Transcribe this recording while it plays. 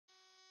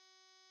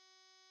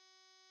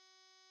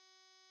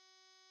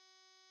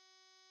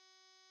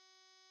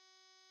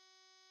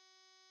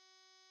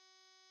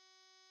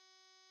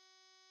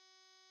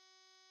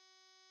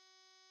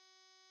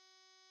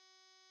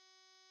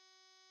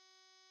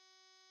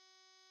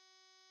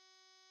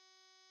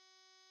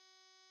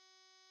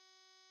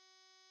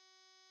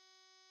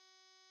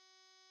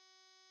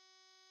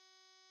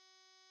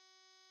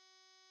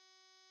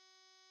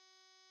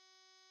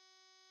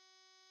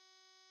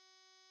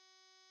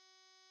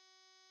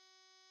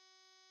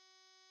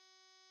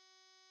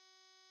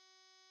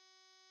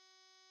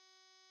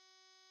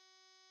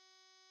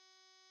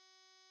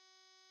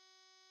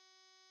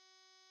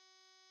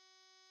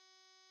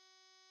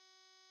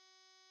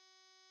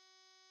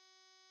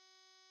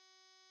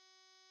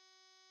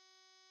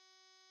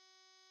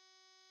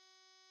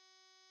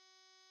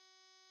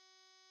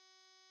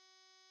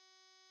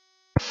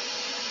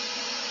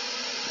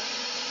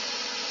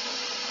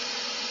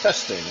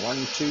Testing, 1,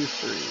 2,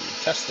 3.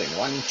 Testing,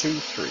 1, 2,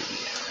 3.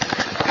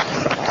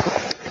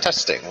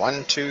 Testing,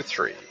 1, 2,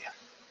 3.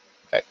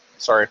 Okay,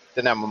 sorry,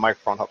 didn't have my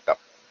microphone hooked up.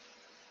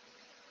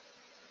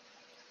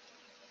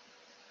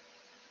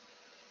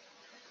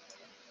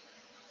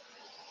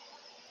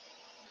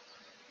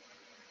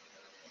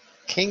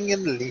 King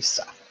and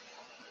Lisa,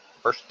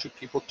 first two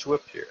people to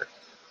appear.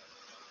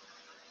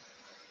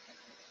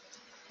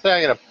 So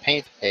I'm going to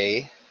paint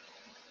a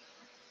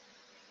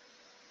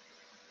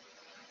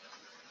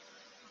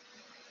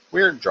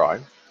weird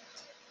drawing.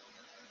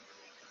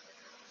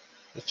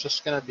 It's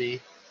just going to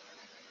be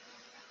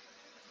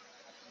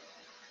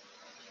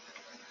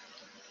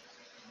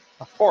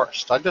a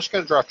forest. I'm just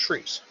going to draw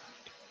trees.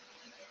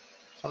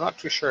 So I'm not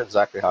too sure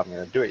exactly how I'm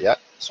going to do it yet.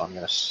 So I'm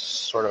going to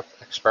sort of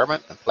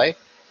experiment and play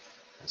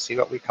and see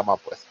what we come up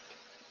with.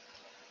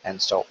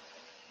 And so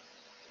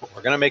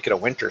we're going to make it a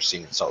winter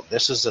scene. So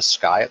this is the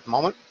sky at the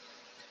moment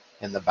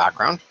in the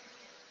background.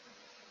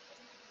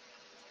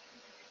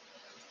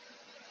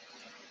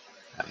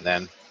 And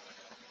then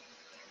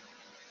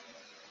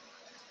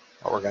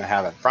what we're going to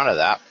have in front of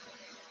that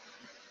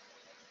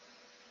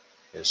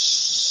is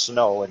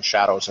snow and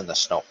shadows in the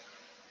snow.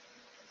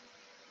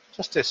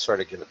 Just to sort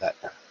of give it that.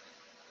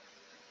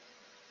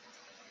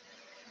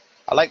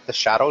 I like the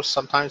shadows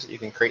sometimes that you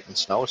can create in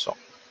snow. So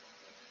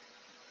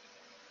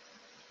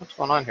what's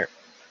going on here?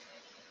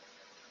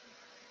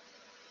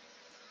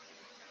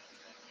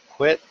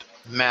 Quit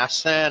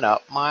messing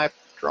up my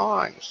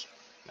drawings.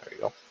 There we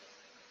go.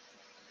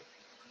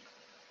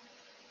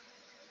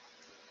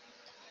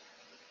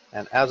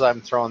 And as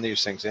I'm throwing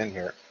these things in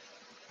here,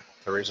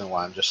 the reason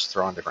why I'm just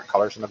throwing different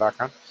colors in the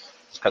background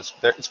is because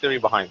it's going to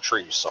be behind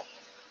trees. So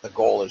the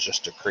goal is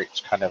just to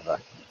create kind of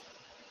a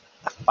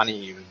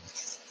funny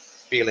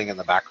feeling in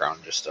the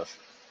background, just of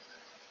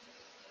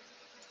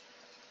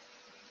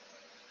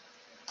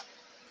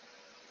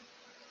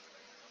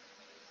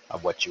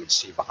what you would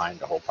see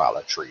behind a whole pile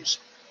of trees.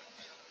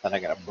 Then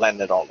I'm going to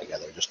blend it all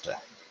together just to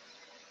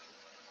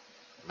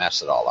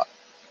mess it all up.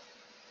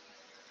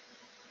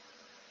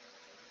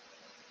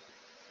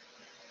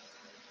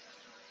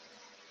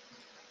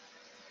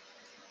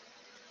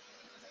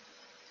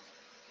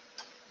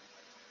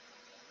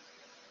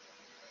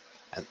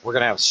 And we're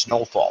going to have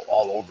snowfall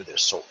all over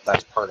this, so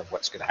that's part of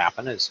what's going to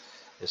happen is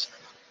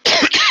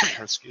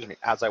excuse me,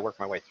 as I work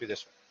my way through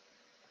this,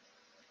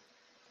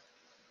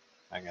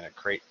 I'm going to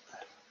create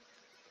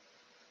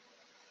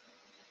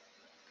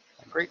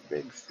a great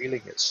big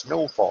feeling of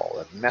snowfall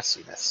and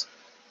messiness.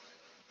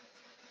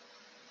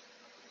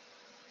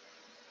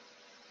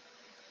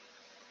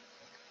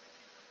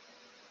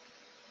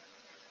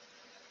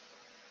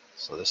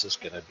 So this is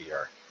going to be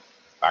our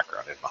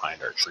background in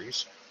behind our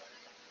trees.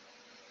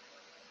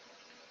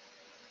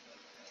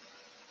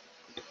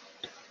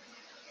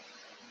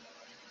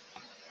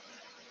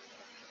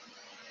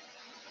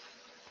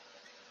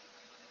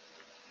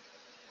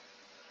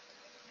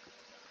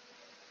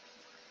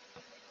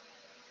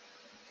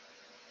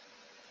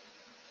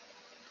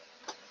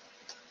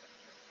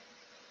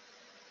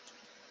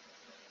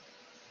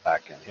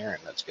 Back in here,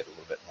 and let's get a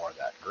little bit more of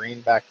that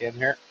green back in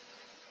here.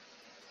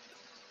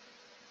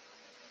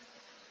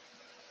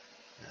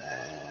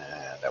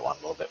 And I want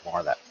a little bit more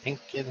of that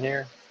pink in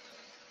here.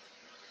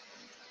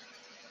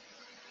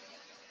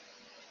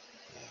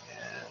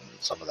 And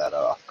some of that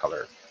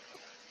off-color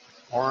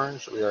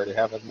orange that we already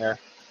have in there.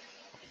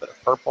 A little bit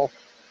of purple.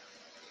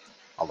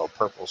 Although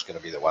purple is going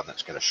to be the one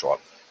that's going to show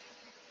up.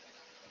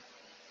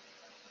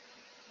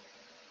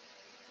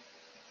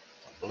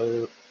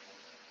 Blue.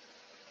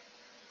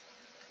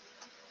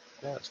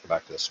 Yeah, let's go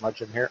back to the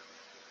smudge in here.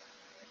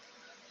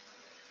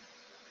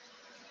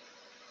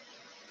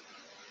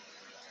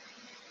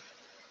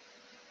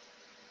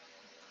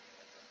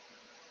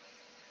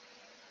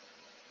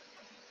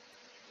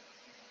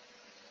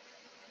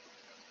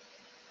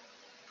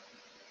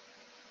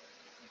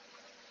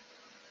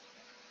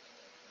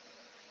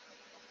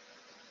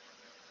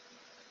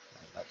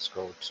 And let's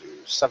go to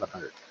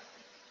 700.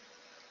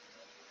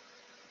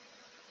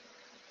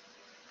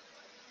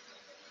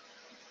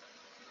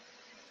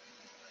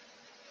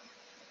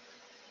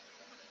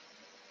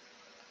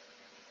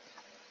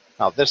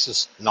 Now this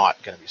is not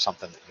going to be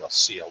something that you'll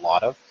see a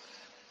lot of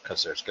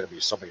because there's going to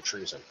be so many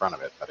trees in front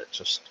of it, but it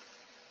just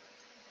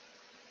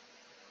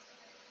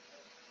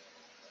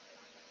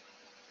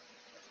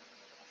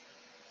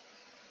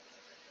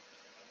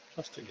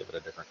to give it a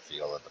different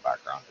feel in the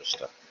background, just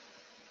to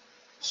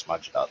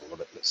smudge it out a little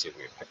bit. Let's see if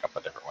we can pick up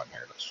a different one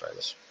here. Let's try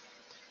this.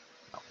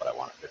 No, but I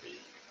want it to be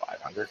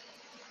 500.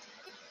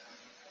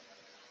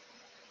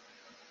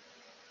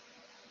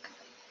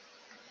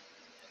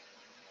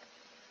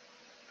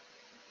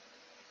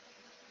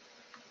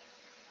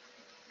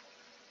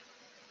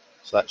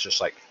 So that's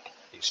just like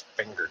these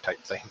finger type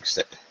things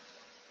that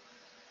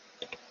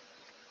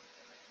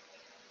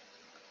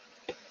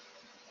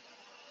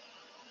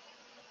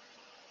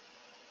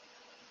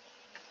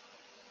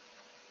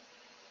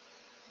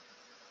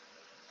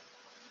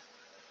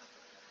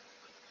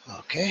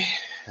okay,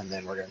 and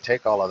then we're going to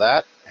take all of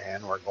that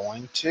and we're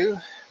going to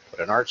Put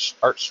an art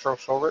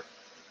strokes over it.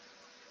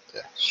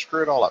 Yeah,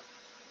 screw it all up.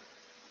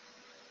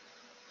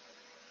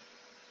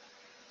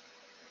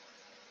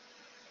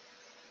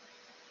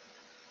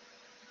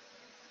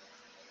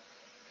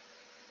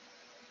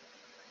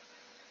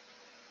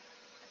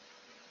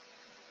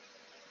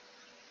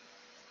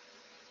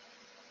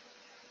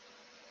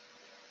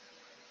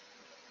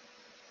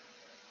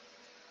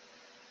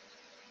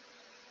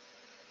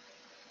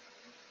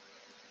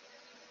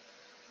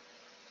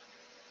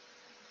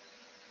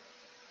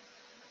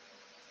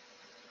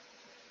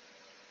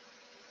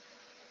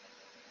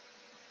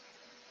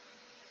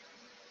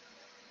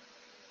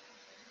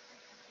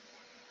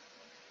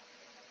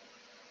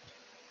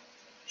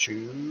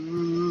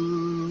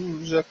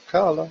 Choose a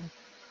color.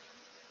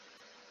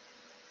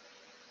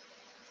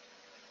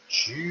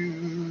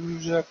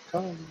 Choose a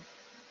color.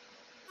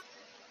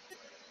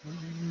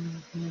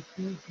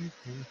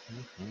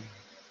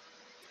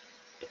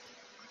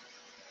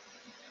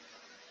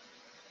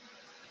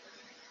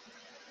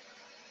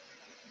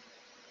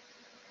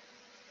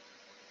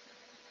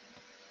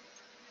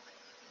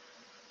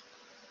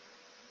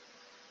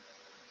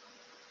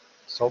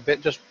 So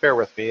just bear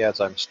with me as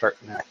I'm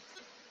starting that.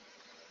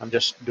 I'm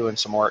just doing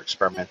some more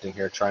experimenting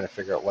here, trying to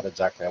figure out what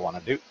exactly I want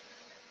to do.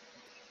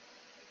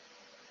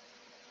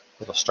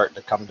 It'll start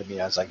to come to me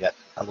as I get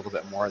a little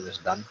bit more of this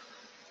done.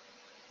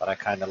 But I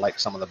kind of like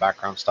some of the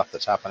background stuff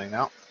that's happening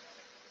now.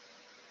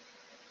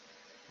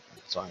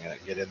 So I'm going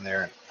to get in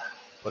there and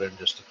put in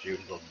just a few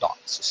little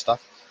dots of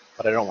stuff.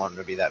 But I don't want it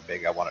to be that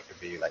big. I want it to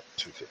be like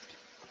 250.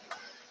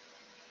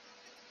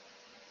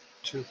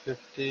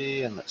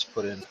 250, and let's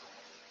put in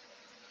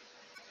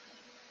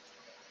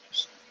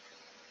just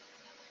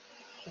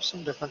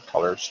some different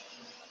colors.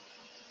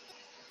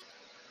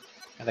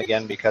 And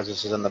again, because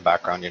this is in the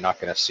background, you're not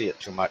going to see it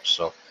too much,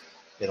 so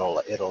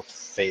it'll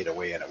fade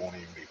away and it won't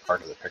even be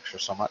part of the picture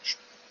so much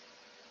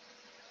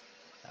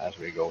as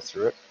we go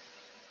through it.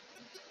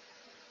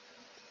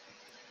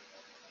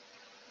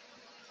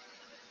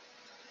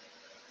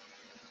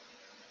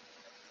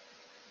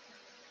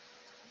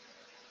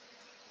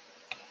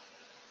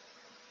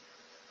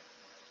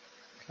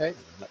 Okay,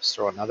 let's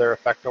throw another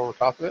effect over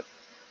top of it.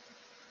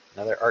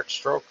 Another art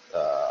stroke,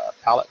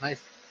 palette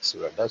knife. See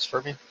what it does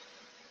for me.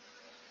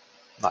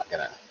 I'm not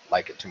gonna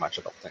like it too much,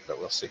 I don't think, but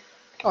we'll see.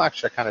 Oh,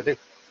 actually, I kind of do.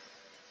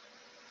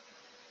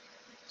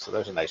 So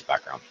there's a nice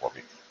background for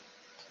me.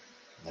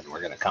 And then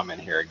we're gonna come in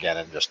here again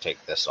and just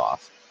take this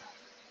off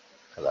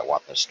because I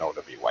want the snow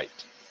to be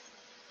white.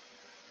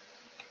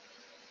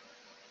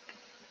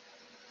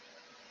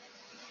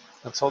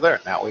 And so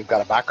there, now we've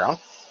got a background.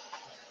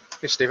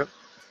 Hey, Stephen.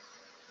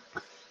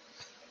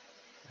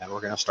 And we're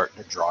gonna start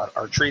to draw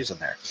our trees in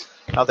there.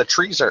 Now the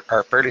trees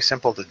are fairly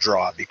simple to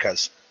draw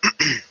because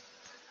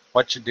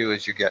what you do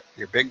is you get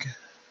your big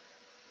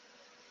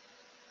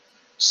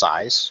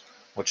size,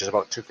 which is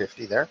about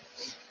 250 there.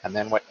 And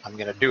then what I'm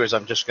going to do is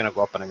I'm just going to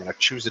go up and I'm going to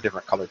choose the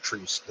different colored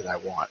trees that I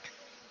want.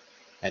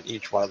 And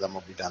each one of them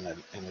will be done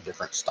in a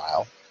different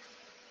style.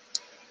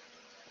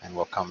 And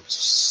we'll come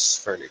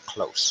fairly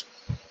close.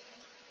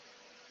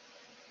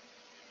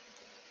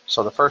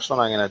 So the first one,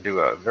 I'm going to do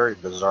a very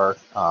bizarre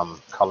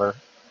color.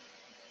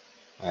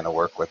 I'm going to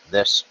work with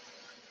this.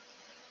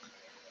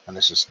 And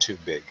this is too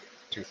big,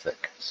 too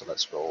thick. So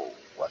let's go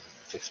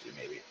 150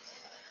 maybe.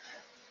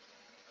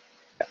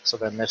 Yeah, so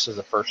then this is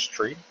the first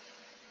tree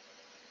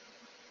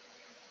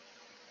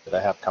that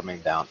I have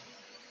coming down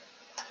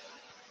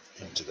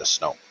into the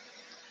snow.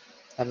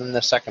 And then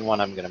the second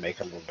one I'm going to make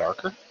a little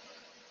darker.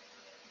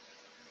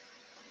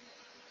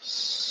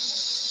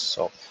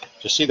 So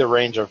just see the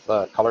range of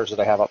colors that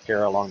I have up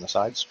here along the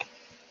sides.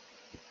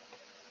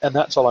 And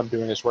that's all I'm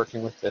doing is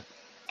working with the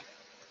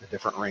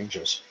different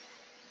ranges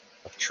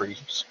of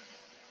trees,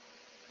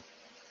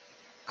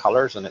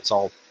 colors, and it's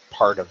all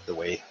part of the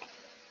way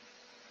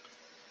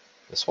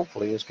this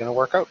hopefully is going to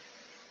work out.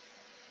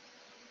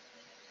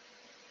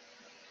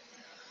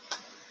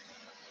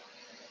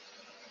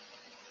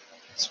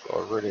 Let's go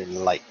a really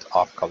light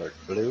off-colored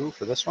blue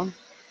for this one.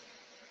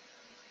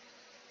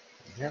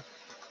 In here.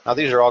 Now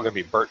these are all going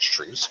to be birch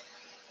trees,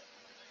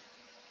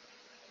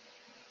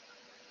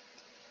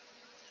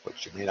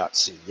 which you may not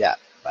see yet,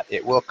 but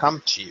it will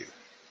come to you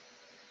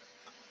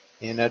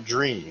in a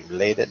dream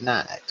late at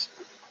night.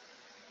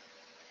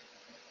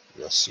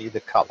 You'll see the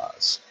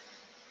colors.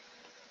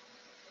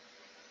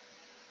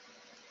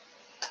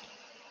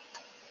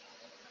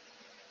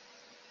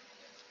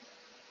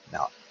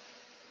 Now,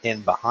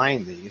 in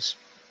behind these,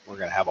 we're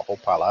going to have a whole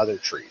pile of other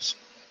trees.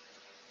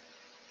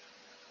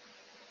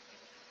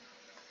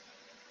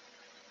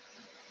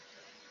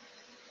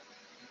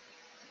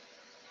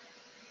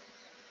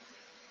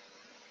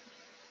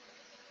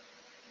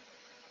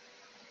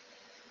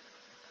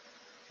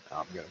 Now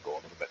I'm going to go a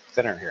little bit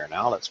thinner here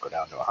now. Let's go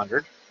down to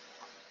 100.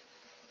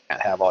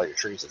 Can't have all your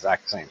trees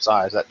exact the same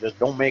size. That just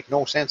don't make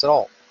no sense at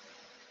all.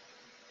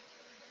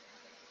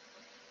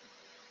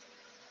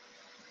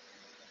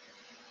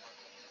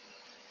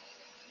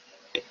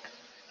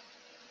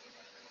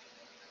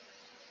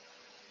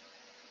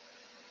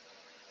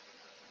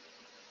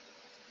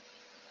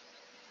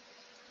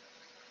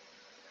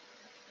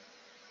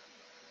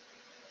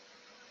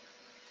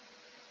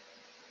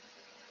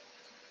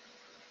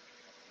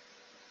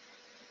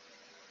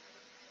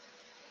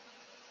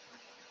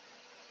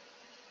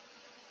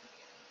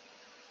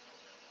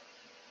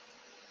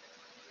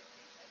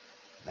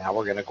 Now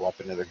we're going to go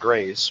up into the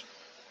grays,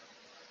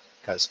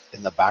 because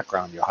in the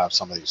background you'll have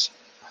some of these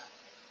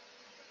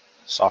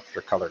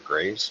softer color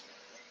grays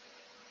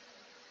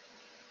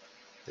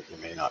that you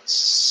may not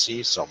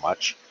see so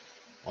much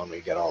when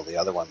we get all the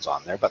other ones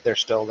on there, but they're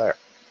still there.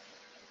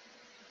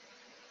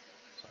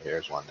 So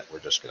here's one that we're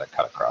just going to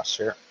cut across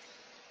here.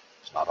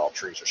 It's not all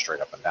trees are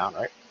straight up and down,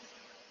 right?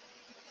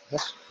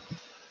 Yes.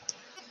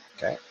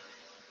 Okay.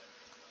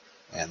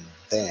 And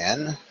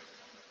then,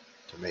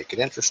 to make it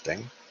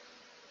interesting,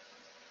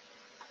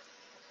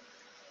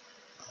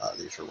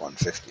 these are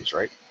 150s,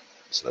 right?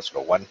 So let's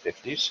go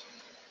 150s.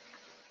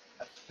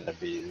 That's going to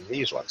be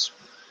these ones.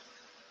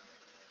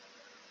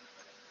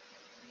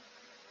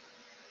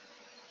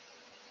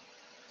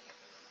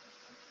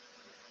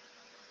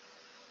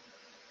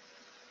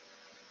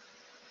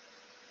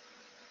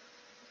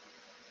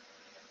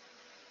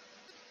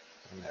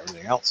 And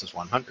everything else is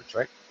 100s,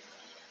 right?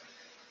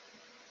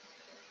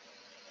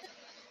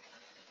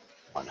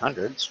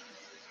 100s.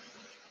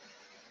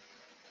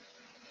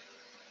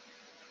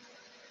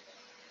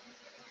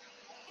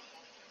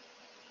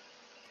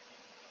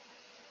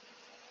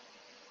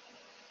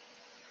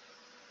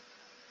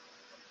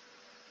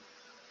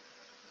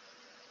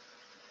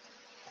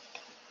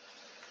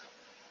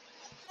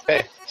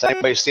 Okay, has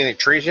anybody seen any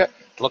trees yet?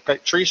 Look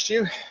like trees to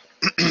you?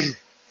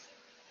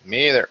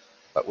 Me either,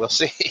 but we'll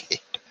see.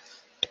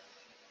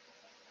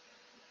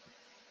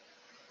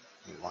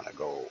 You want to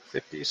go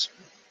 50s?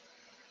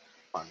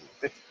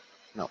 150?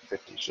 No,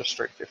 50s, just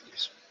straight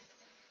 50s.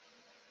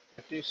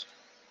 50s?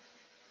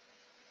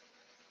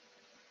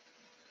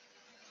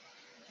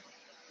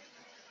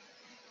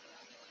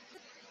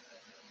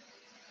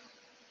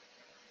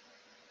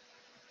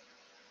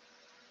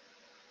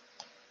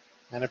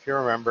 And if you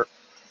remember,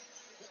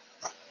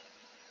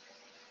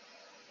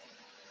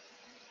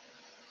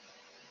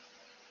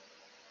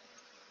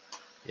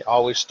 you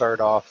always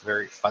start off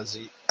very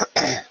fuzzy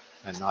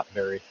and not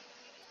very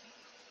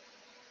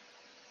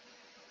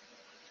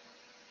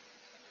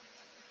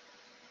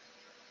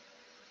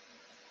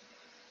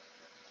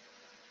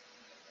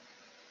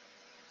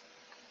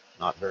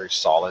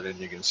solid, and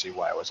you can see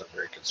why I wasn't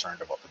very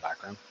concerned about the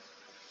background.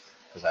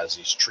 Because as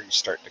these trees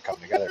start to come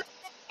together,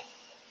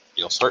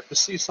 you'll start to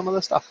see some of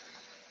the stuff.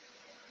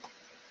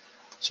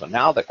 So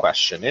now the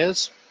question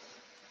is,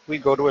 we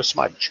go to a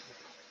smudge.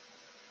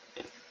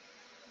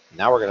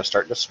 Now we're going to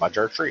start to smudge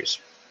our trees.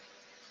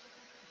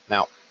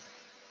 Now,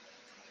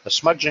 the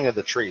smudging of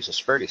the trees is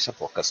fairly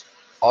simple, because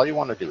all you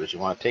want to do is you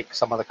want to take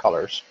some of the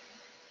colors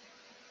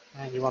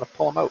and you want to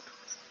pull them out.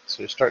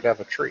 So you start to have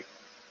a tree.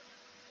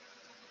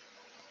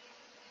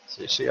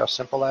 So you see how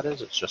simple that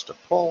is? It's just a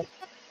pull,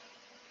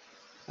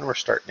 and we're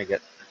starting to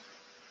get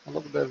a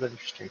little bit of an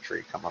interesting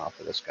tree coming off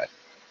of this guy.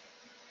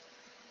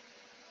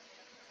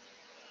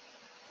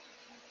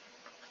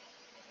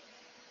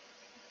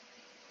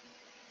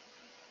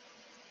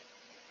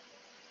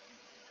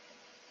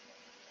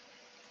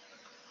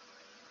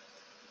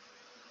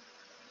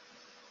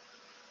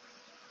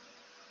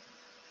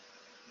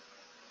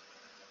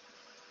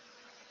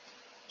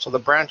 So the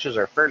branches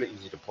are fairly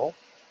easy to pull,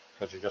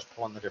 because you're just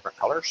pulling the different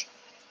colors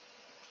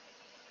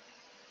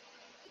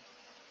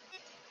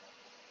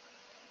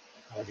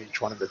of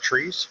each one of the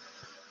trees,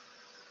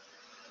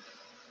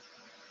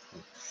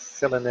 and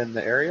filling in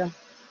the area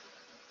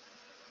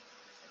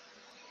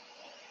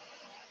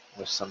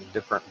with some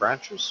different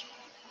branches.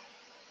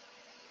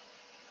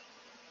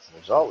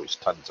 There's always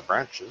tons of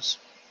branches.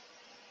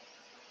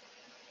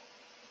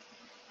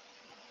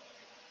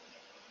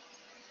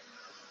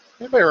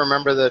 Anybody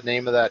remember the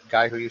name of that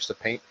guy who used to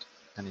paint?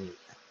 And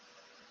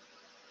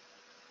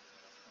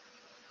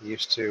he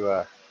used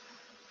to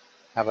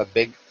have a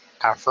big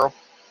afro.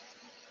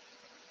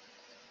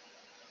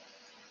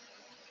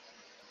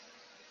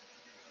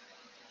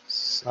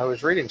 So I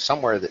was reading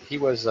somewhere that he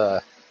was in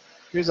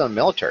the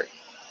military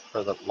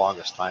for the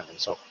longest time, and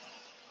so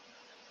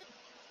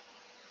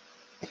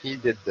he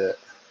did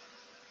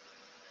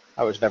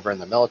I was never in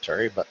the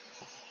military, but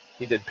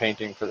he did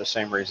painting for the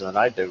same reason that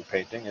I do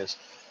painting, is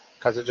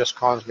because it just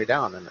calms me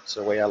down, and it's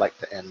the way I like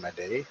to end my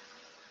day,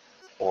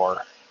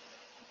 or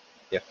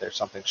if there's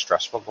something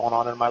stressful going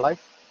on in my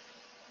life,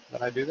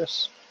 then I do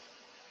this.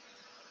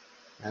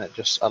 And it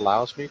just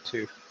allows me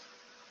to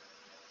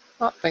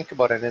not think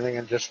about anything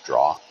and just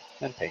draw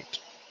and paint.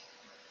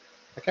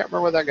 I can't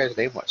remember what that guy's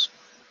name was.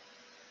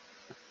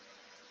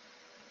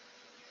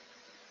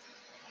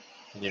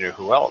 And you know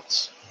who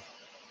else?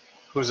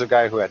 Who's the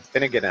guy who had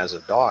Finnegan as a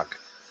dog?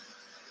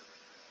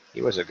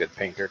 He was a good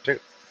painter too,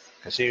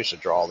 because he used to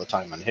draw all the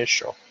time on his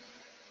show,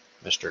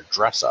 Mr.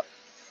 Dress Up.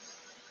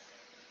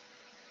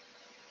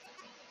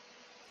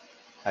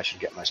 I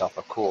should get myself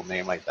a cool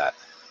name like that.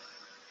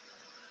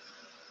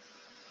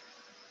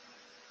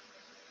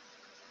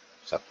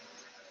 Except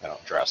I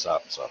don't dress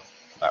up, so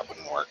that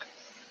wouldn't work.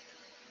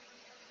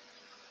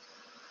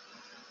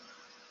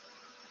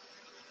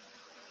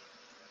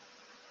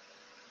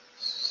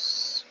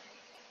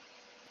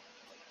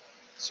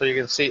 So you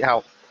can see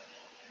how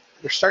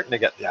you're starting to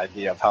get the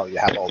idea of how you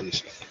have all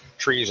these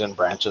trees and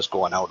branches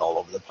going out all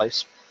over the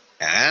place.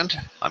 And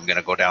I'm going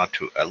to go down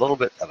to a little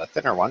bit of a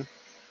thinner one.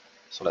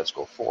 So let's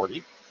go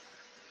 40,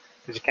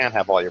 because you can't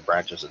have all your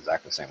branches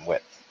exactly the same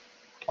width.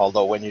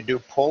 Although when you do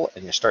pull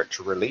and you start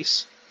to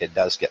release, it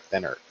does get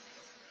thinner.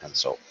 And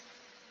so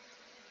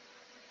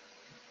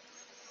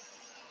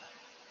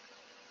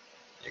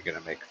you're going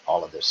to make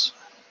all of this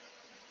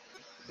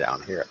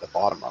down here at the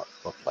bottom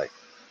look like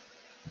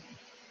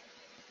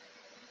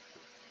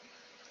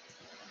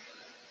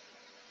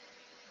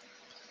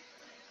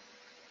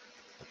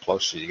the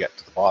closer you get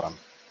to the bottom,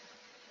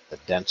 the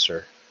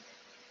denser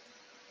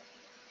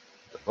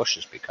the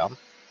bushes become,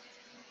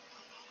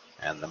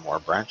 and the more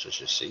branches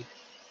you see.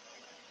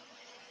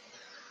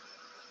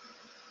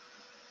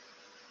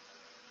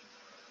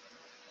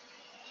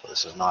 So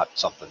this is not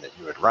something that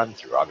you would run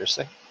through,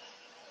 obviously.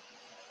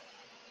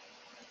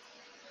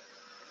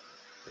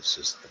 This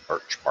is the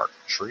birch bark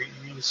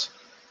trees,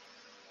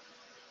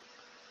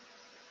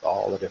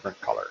 all the different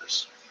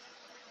colors.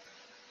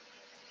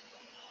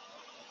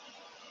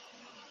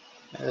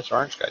 And this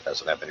orange guy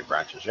doesn't have any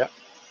branches yet.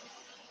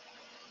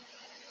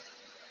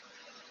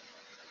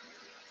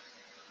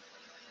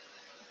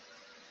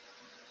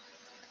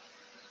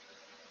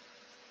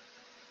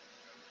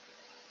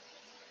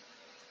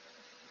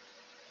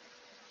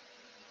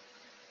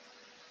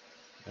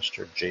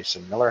 Mr.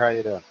 Jason Miller, how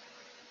you doing?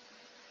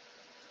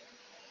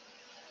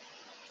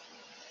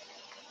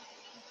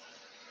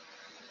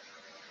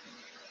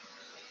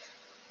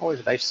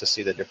 Always nice to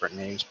see the different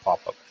names pop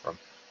up from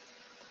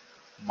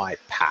my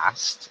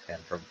past and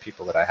from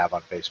people that I have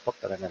on Facebook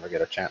that I never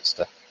get a chance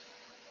to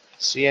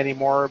see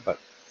anymore, but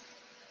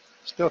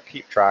still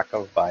keep track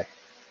of by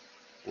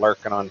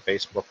lurking on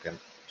Facebook and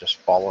just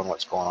following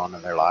what's going on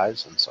in their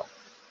lives. And so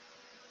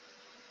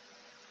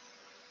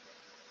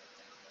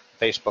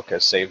Facebook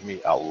has saved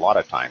me a lot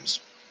of times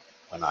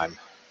when I'm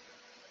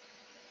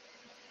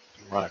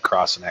run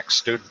across an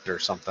ex-student or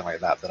something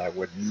like that I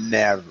would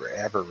never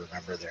ever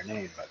remember their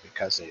name, but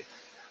because they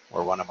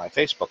were one of my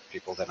Facebook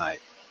people, then I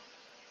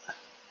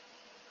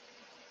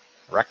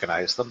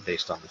recognize them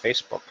based on the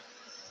Facebook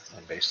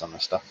and based on the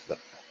stuff that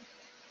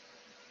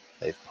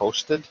they've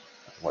posted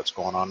and what's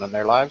going on in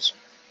their lives,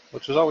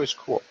 which is always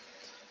cool.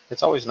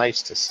 It's always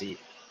nice to see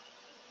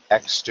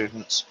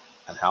ex-students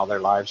and how their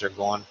lives are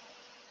going,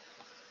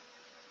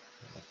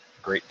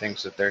 great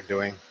things that they're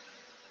doing.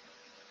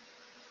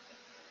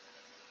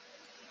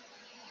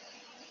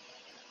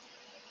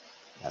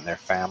 And their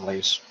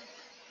families.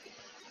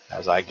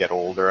 As I get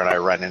older and I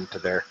run into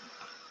their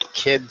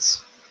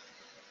kids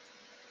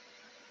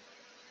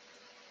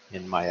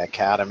in my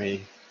academy,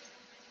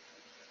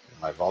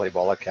 in my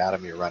volleyball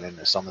academy, run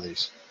into some of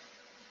these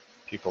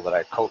people that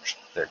I coached.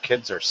 Their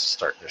kids are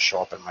starting to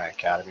show up in my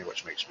academy,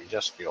 which makes me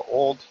just feel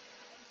old.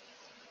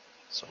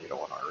 So we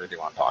don't really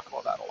want to talk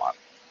about that a lot,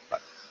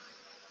 but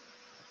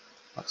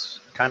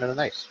that's kind of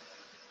nice.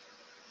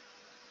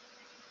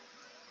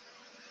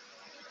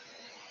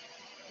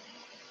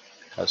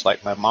 Because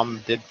like my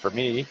mom did for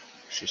me,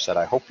 she said,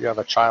 I hope you have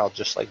a child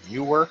just like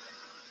you were,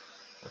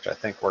 which I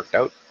think worked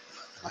out.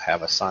 I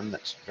have a son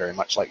that's very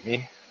much like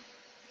me.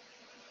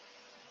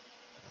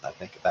 And I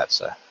think that's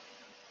a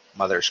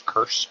mother's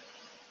curse.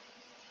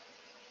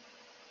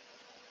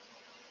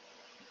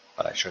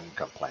 But I shouldn't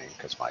complain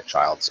because my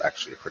child's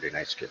actually a pretty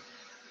nice kid.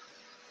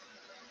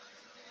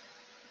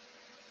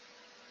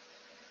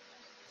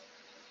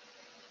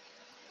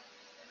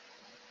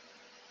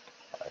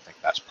 But I think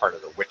that's part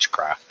of the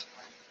witchcraft.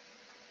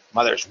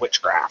 Mother's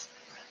witchcraft.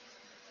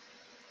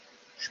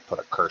 She put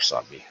a curse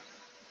on me.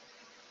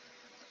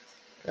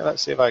 Okay,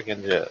 let's see if I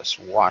can just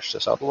wash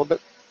this out a little bit.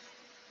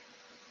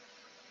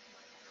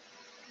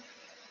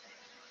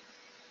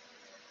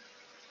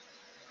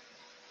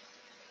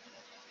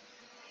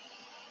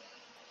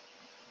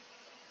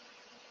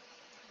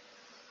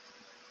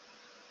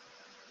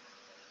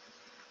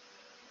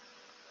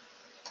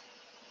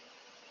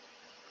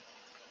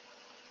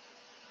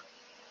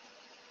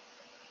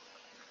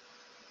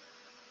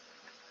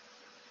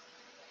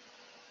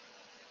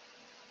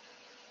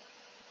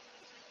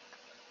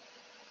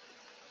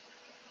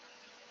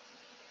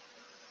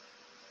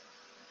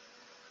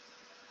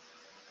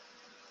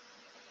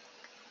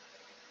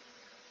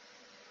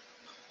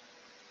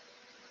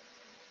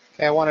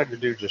 Okay, I wanted to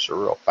do just a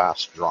real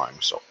fast drawing,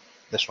 so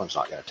this one's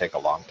not going to take a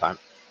long time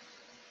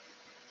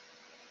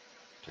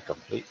to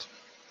complete.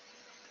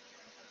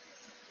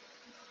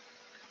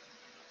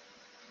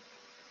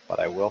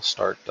 But I will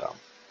start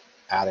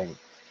adding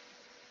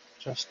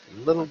just a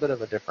little bit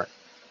of a different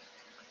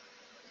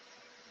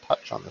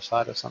touch on the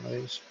side of some of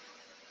these.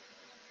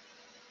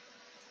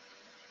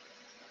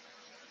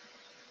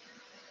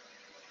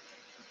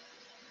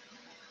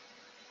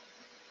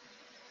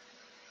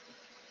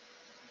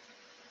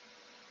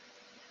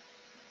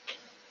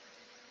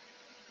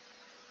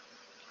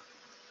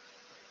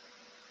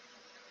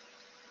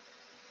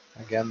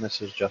 Again,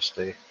 this is just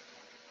a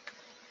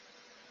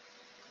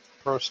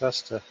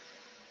process to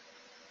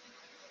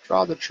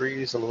draw the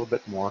trees a little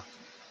bit more.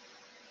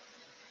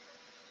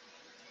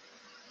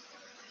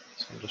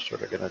 So I'm just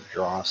sort of going to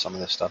draw some of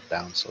this stuff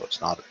down so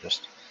it's not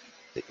just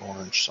the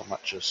orange so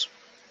much as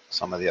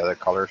some of the other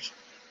colors.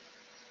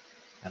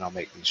 And I'll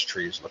make these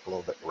trees look a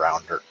little bit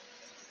rounder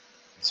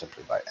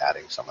simply by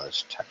adding some of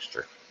this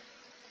texture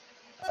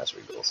as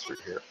we go through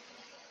here.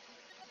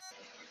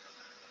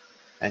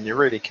 And you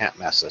really can't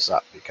mess this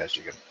up because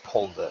you can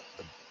pull the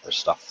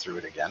stuff through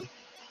it again.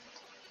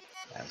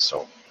 And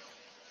so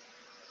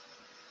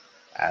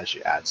as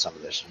you add some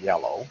of this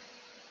yellow,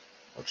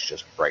 which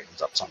just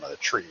brightens up some of the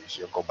trees,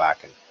 you'll go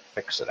back and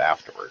fix it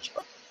afterwards.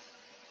 But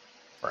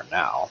for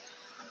now,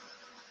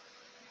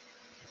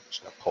 I'm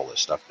just going to pull this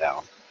stuff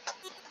down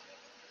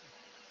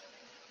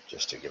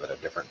just to give it a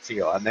different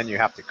feel. And then you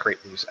have to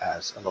create these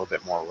as a little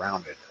bit more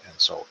rounded. And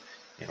so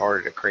in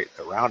order to create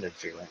the rounded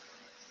feeling,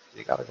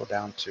 you got to go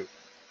down to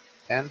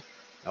 10,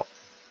 nope,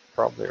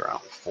 probably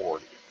around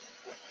 40.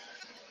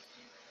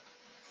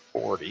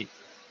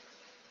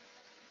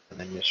 And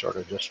then you sort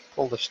of just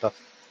pull the stuff.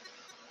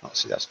 Oh,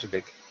 see, that's too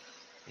big.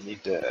 You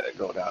need to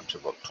go down to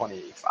about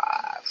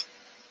 25.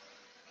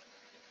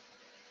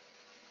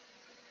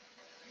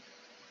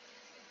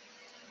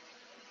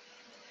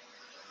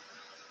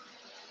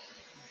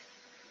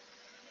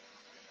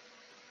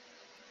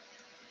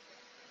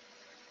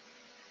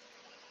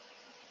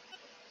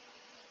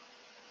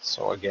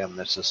 So again,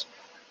 this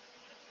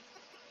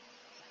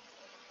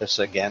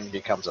again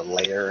becomes a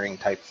layering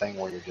type thing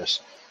where you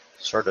just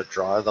sort of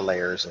draw the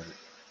layers and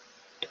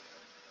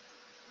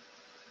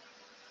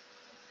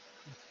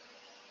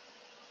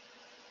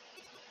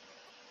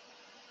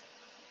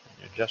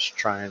you're just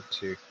trying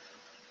to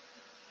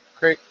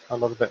create a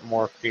little bit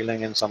more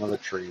feeling in some of the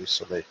trees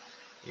so that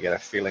you get a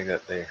feeling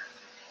that they're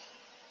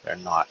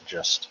not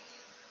just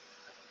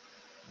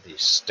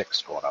these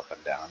sticks going up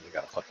and down. You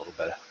got to put a little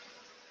bit of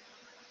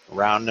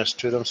roundness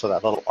to them, so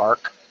that little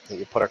arc that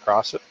you put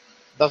across it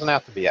doesn't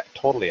have to be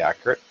totally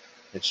accurate.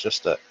 It's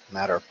just a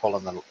matter of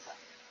pulling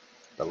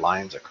the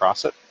lines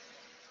across it.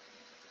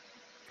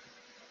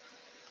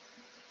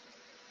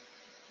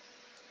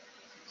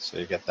 So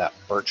you get that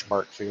birch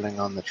bark feeling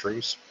on the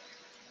trees.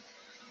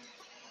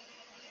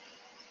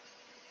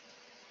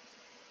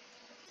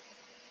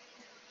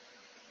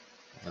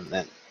 And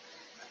then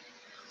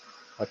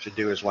what you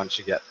do is once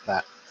you get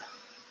that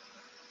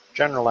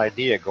general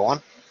idea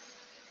going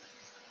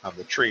of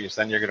the trees,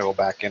 then you're going to go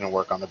back in and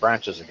work on the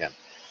branches again.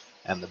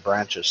 And the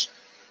branches,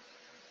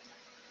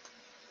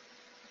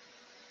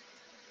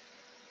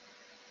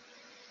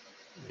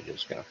 you're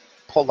just going to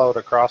pull out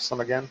across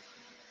them again.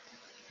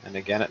 And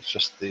again, it's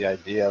just the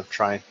idea of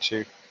trying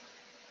to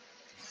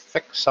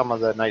fix some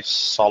of the nice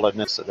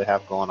solidness that they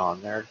have going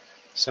on there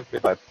simply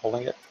by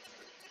pulling it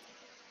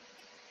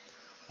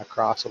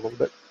across a little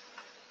bit.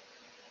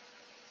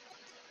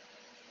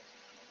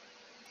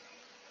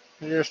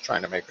 You're just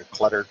trying to make a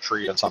cluttered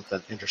tree and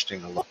something interesting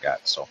to look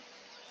at. So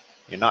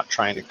you're not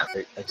trying to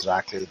create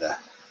exactly the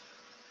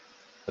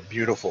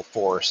beautiful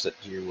forest that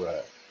you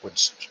would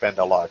spend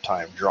a lot of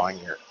time drawing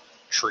your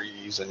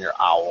trees and your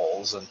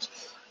owls and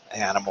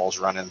animals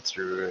running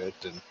through it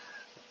and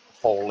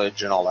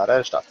foliage and all that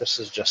other stuff. This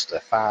is just a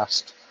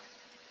fast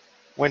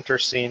winter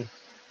scene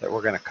that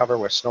we're going to cover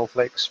with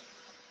snowflakes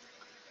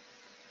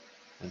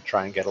and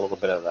try and get a little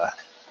bit of a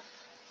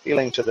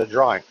feeling to the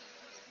drawing.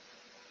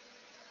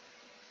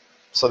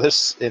 So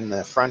this in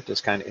the front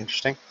is kind of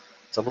interesting.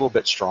 It's a little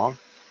bit strong.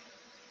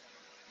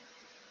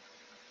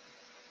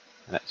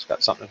 And it's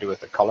got something to do with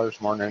the colors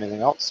more than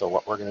anything else. So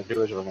what we're going to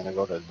do is we're going to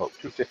go to about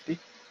 250.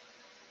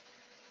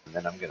 And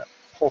then I'm going to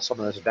pull some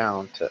of this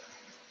down to,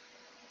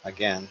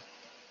 again,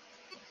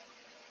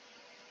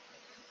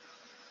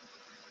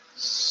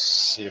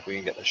 see if we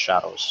can get the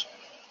shadows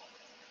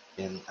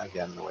in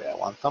again the way I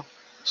want them.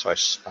 So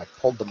I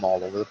pulled them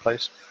all over the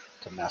place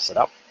to mess it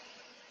up.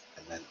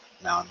 And then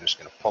now I'm just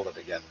going to pull it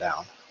again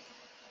down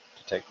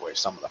to take away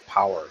some of the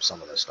power of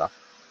some of this stuff.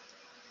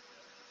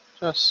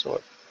 Just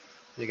so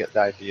you get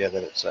the idea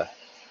that it's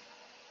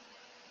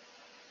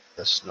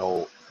the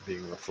snow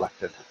being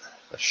reflected,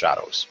 the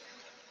shadows.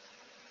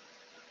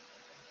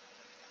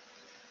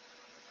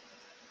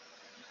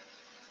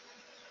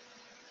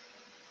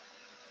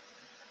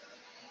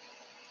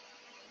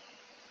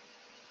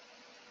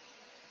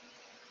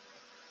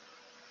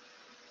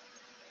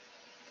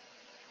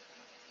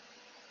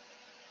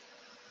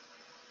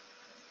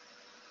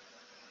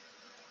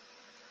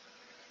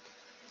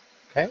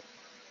 Okay,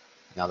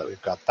 now that we've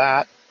got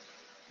that,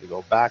 we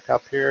go back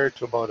up here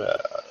to about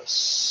a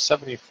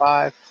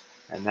 75,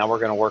 and now we're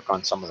going to work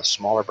on some of the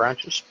smaller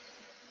branches.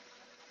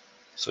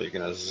 So you're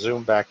going to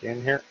zoom back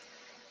in here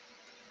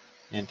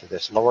into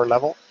this lower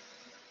level.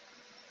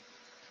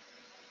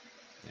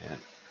 And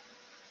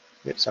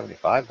get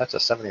 75. That's a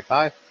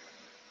 75.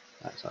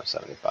 That's not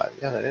 75.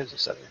 Yeah, that is a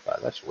 75.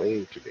 That's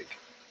way too big.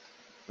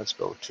 Let's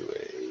go to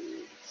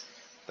a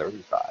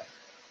 35.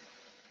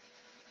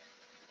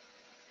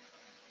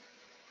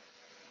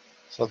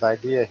 So the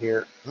idea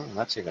here,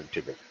 that's even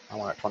too big. I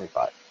want a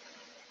 25.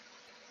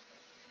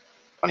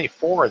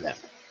 24 then.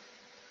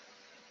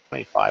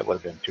 25 would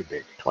have been too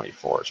big.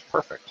 24 is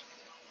perfect.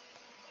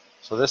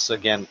 So this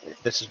again,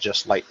 this is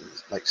just light.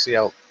 Like see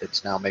how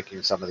it's now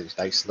making some of these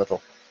nice little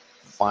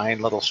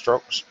fine little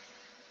strokes.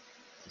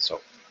 And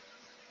so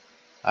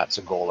that's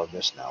the goal of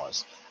this now,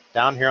 is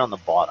down here on the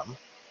bottom,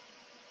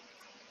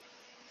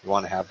 you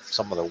want to have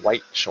some of the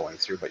white showing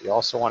through, but you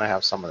also want to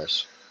have some of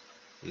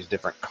these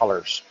different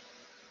colors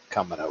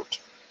coming out.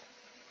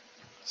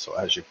 So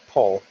as you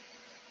pull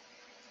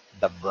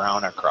the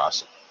brown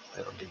across it,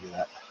 it'll give you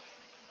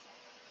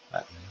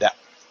that depth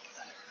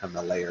and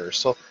the layers.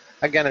 So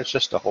again, it's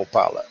just a whole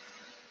pile of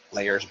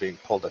layers being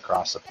pulled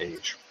across the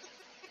page.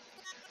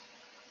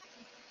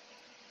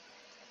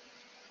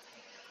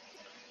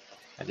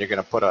 And you're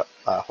going to put a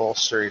whole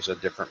series of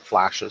different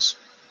flashes,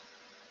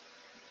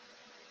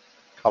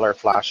 color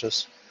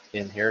flashes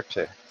in here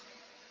to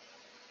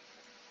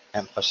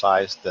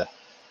emphasize the,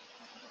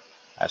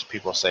 as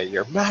people say,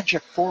 your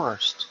magic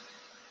forest.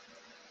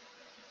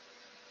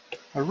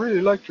 I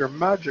really like your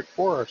magic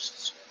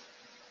forests.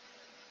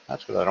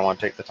 That's because I don't want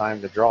to take the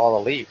time to draw all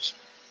the leaves.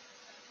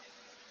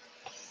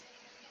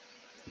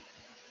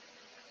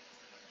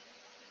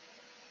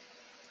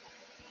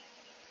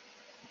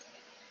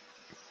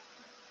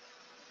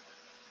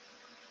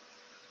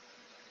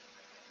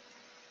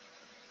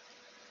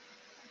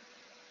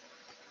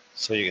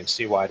 So you can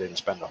see why I didn't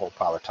spend a whole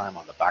pile of time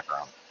on the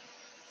background.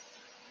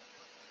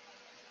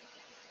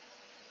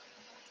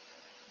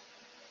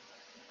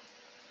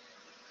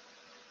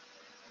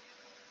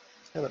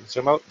 Okay, let's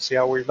zoom out and see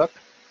how we look.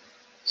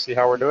 See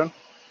how we're doing.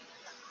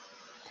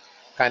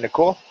 Kind of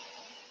cool.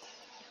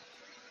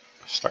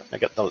 Starting to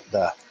get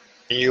the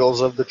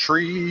feels of the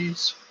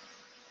trees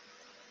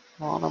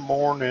on a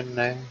morning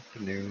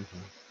afternoon.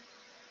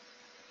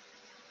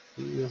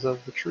 Feels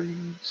of the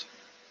trees.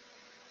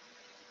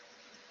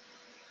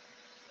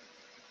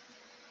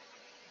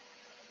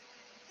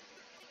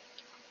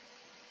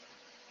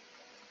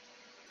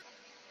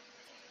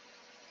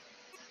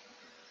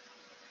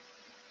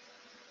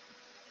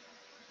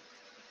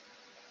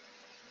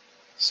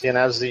 See, and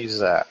as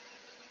these,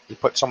 you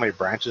put so many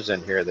branches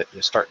in here that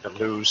you start to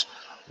lose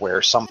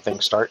where some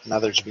things start and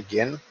others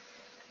begin.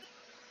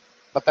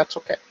 But that's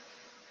okay.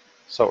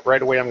 So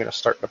right away, I'm going to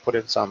start to put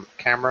in some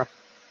camera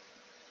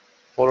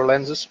photo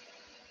lenses.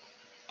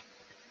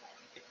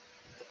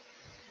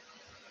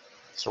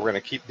 So we're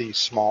going to keep these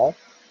small.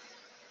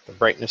 The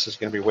brightness is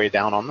going to be way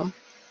down on them.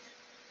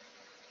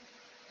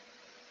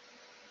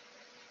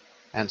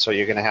 And so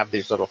you're going to have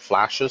these little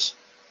flashes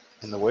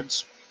in the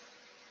woods,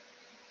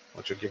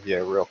 which will give you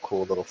a real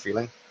cool little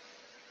feeling.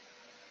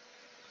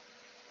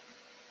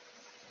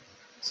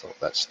 So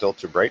that's still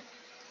too bright.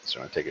 So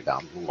I'm going to take it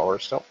down a little lower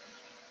still.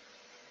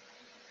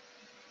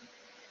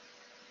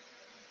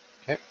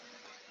 Okay,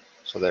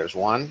 so there's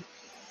one.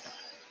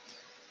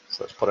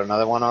 So let's put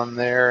another one on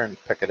there and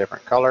pick a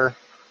different color.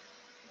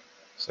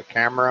 So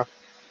camera,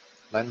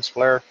 lens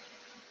flare.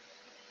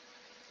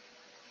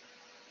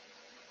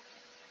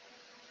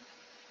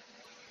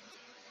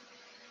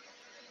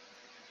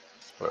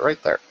 Put it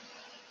right there.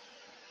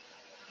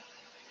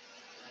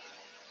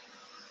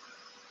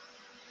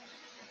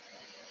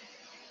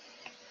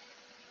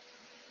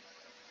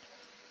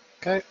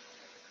 Okay, I'm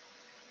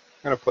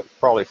going to put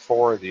probably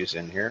 4 of these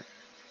in here,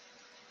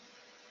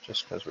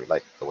 just because we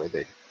like the way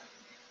they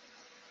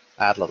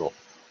add a little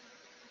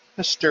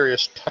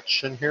mysterious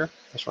touch in here.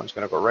 This one's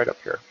going to go right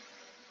up here.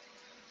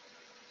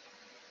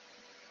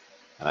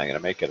 And I'm going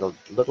to make it a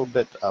little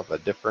bit of a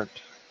different,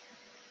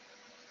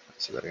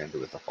 let's see what I'm going to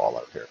do with the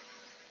fallout here.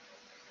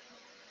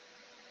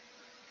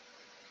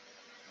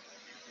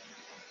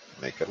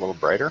 Make it a little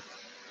brighter.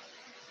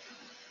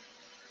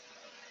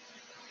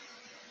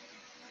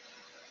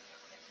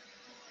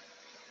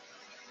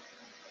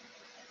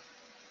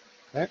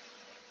 Okay.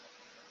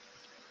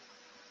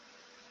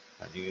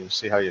 And you can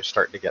see how you're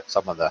starting to get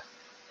some of the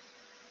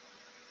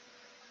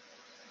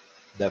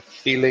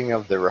feeling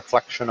of the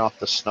reflection off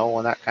the snow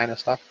and that kind of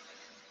stuff.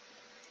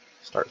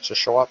 Starts to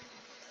show up.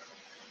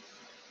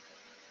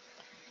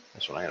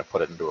 This one I'm going to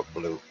put it into a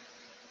blue.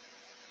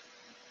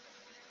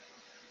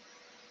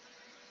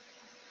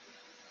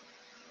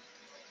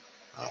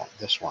 I want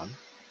this one.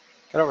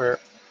 Get over here.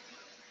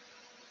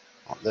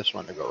 I want this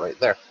one to go right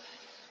there.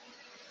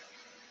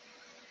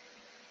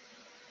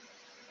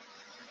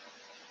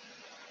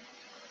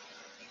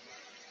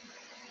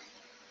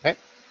 Okay.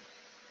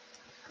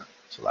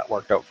 So that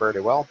worked out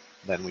fairly well.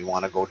 Then we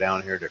want to go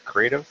down here to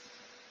creative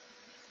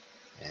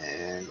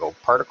and go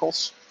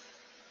particles.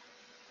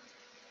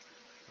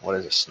 What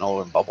is it?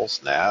 Snow and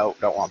bubbles? No,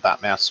 don't want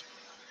that mess.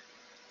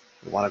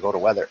 We want to go to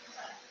weather.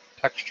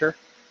 Texture.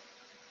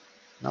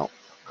 No.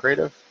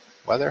 Creative.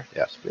 Weather.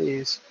 Yes,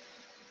 please.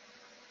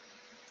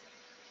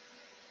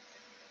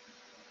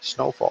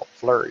 Snowfall.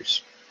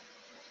 Flurries.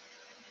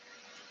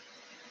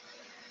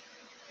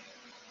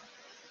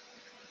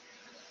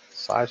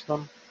 Size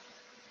them.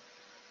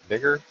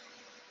 Bigger.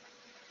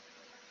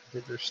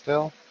 Bigger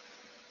still.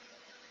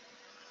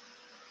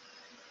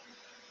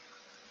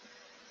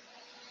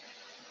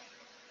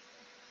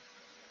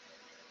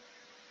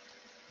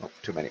 Nope,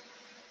 too many.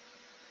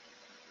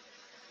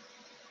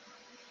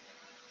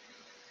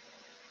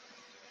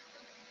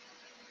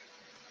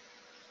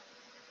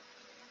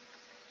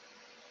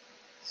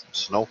 some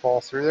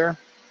snowfall through there.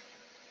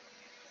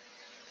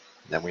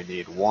 Then we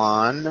need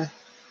one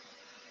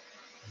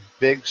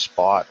big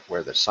spot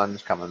where the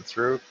sun's coming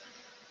through.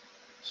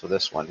 So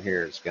this one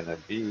here is going to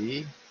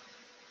be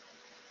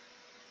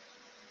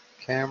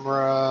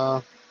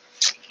camera.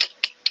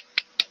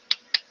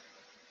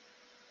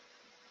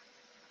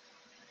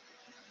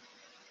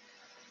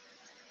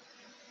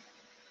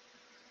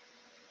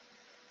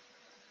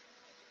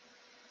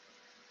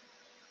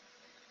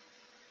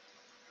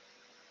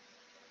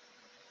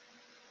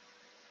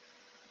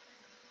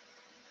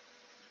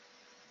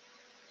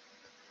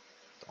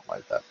 Don't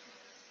like that.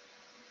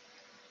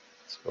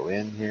 Let's go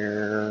in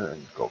here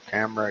and go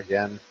camera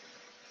again.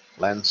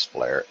 Lens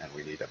flare, and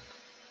we need a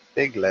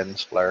big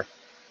lens flare.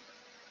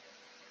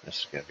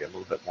 This is going to be a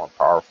little bit more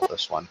powerful,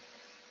 this one.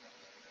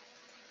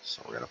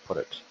 So we're going to put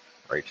it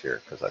right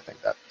here because I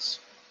think that's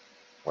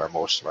where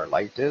most of our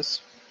light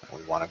is. And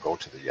we want to go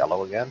to the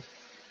yellow again.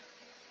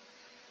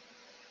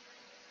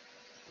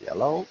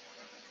 Yellow.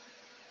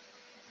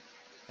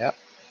 Yep.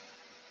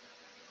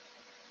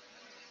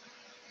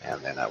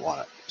 And then I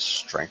want to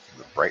strengthen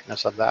the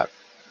brightness of that.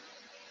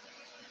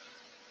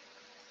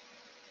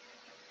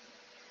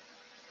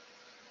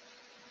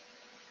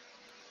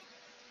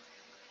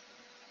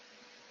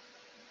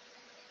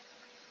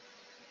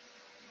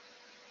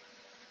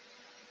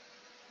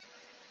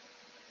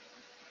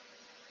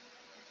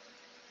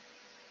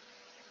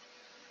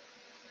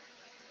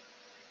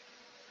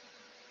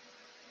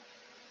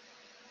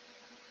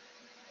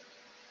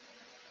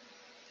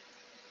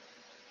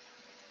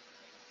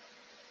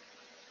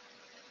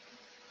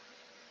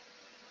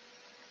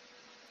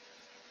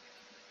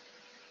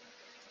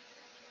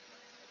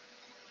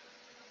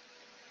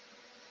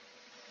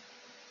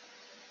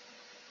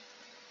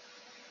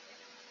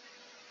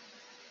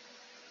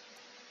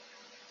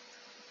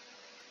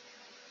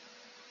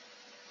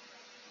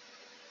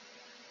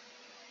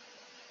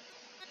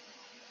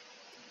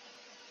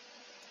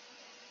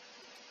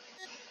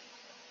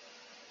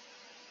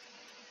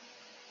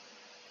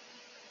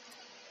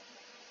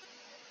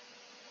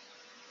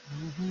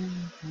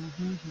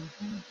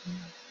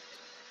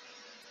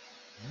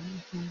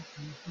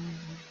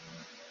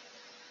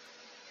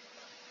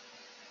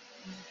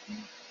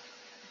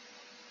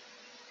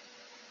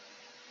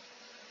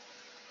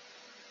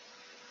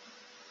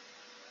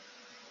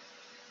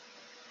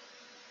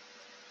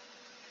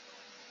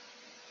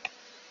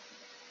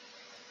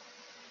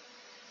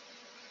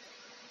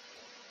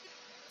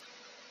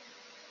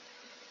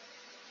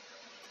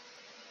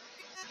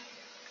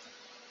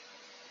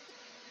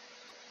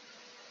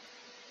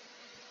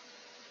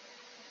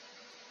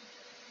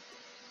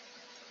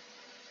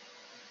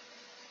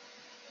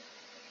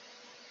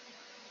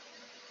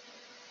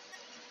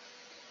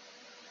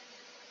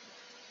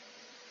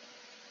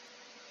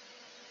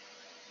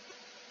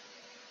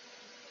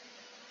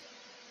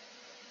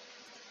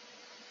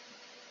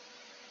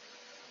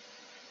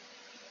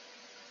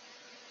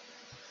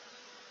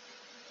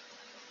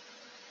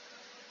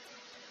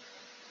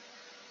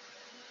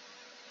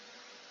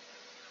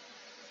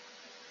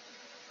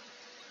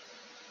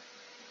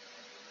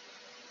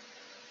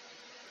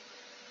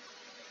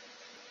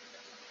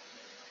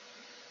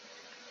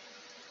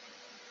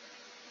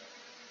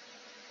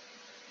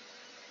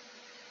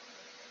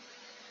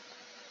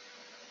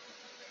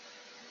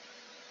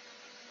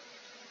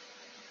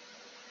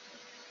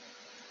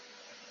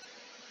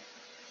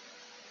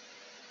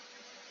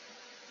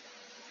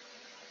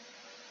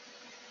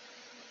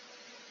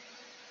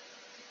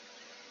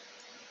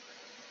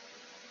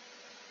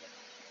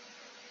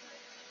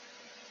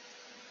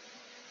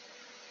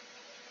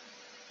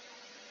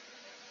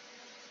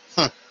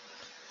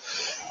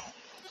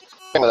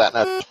 With that,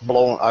 and it's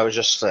blown. I was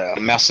just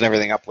messing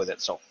everything up with it,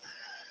 so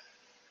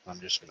I'm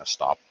just going to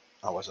stop.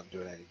 I wasn't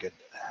doing any good.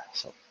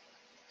 So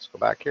let's go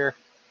back here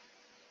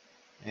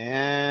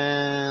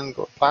and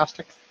go to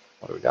plastic.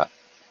 What do we got?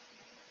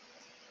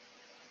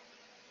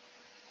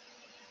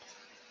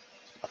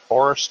 A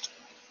forest.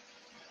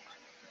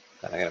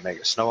 Then I'm going to make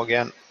it snow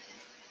again.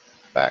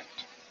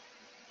 Effect.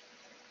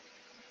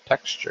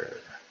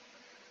 Texture.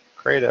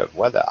 Creative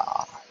weather.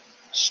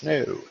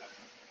 Snow.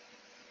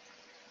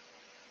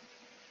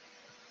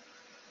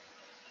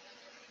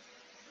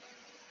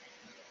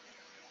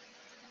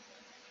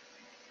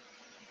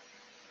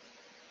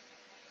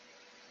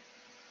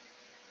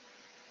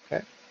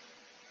 Okay.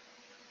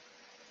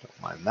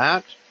 Don't mind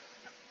that.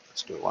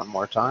 Let's do it one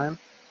more time.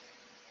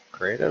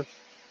 Creative.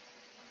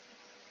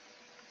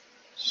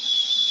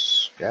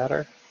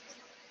 Scatter.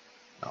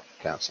 No,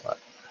 cancel that.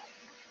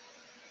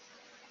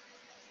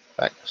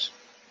 Effects.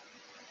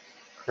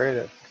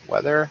 Creative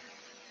weather.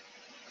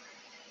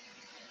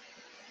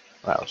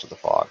 That was the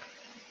fog.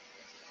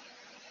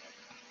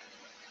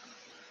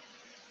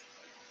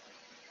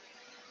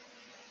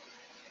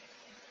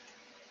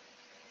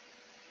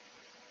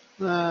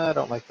 I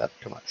don't like that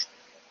too much.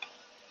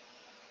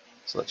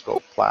 So let's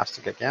go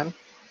plastic again.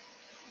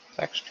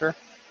 Texture.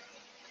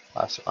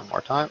 Plastic one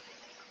more time.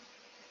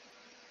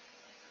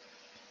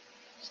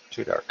 It's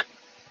too dark.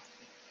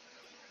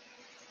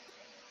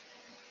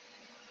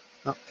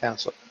 No,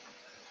 cancel.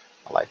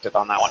 I liked it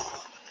on that one.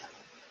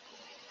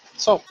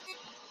 So,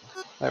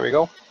 there we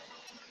go.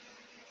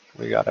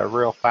 We got a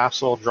real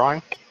fast little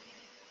drawing.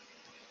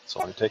 It's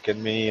only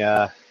taken me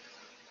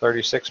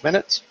 36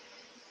 minutes.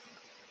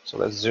 So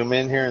let's zoom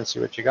in here and see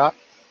what you got.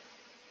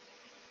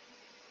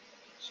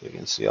 So you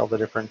can see all the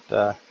different,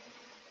 the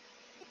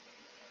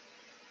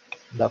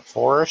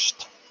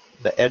forest,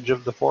 the edge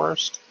of the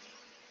forest.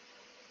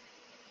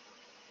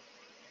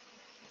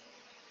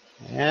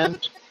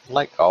 And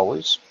like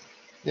always,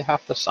 you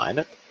have to sign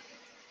it.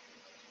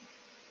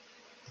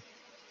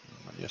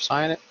 When you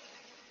sign it,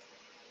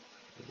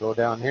 you go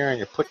down here and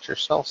you put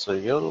yourself a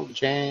little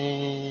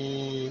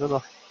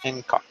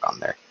Hancock on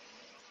there.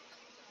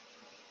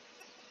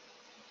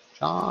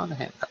 John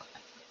Hancock.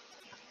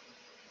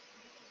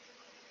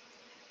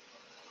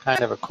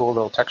 Kind of a cool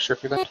little texture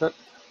feel to it.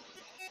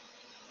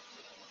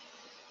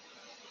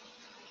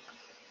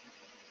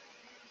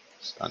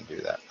 Let's undo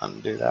that,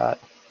 undo that,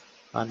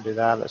 undo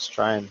that. Let's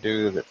try and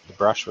do the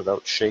brush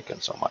without shaking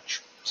so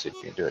much. See if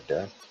you can do it,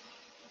 Darren.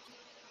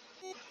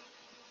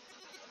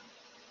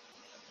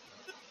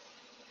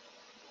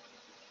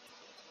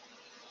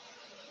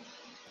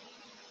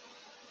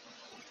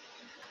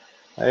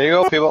 There you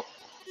go, people.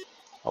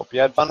 Hope you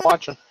had fun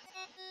watching.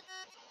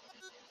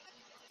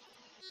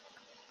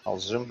 I'll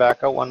zoom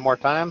back out one more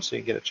time so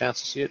you get a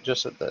chance to see it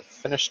just at the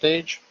finish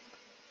stage.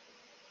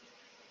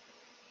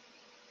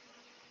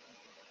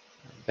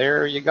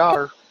 There you got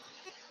her.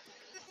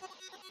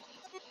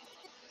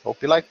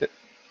 Hope you liked it.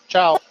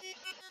 Ciao.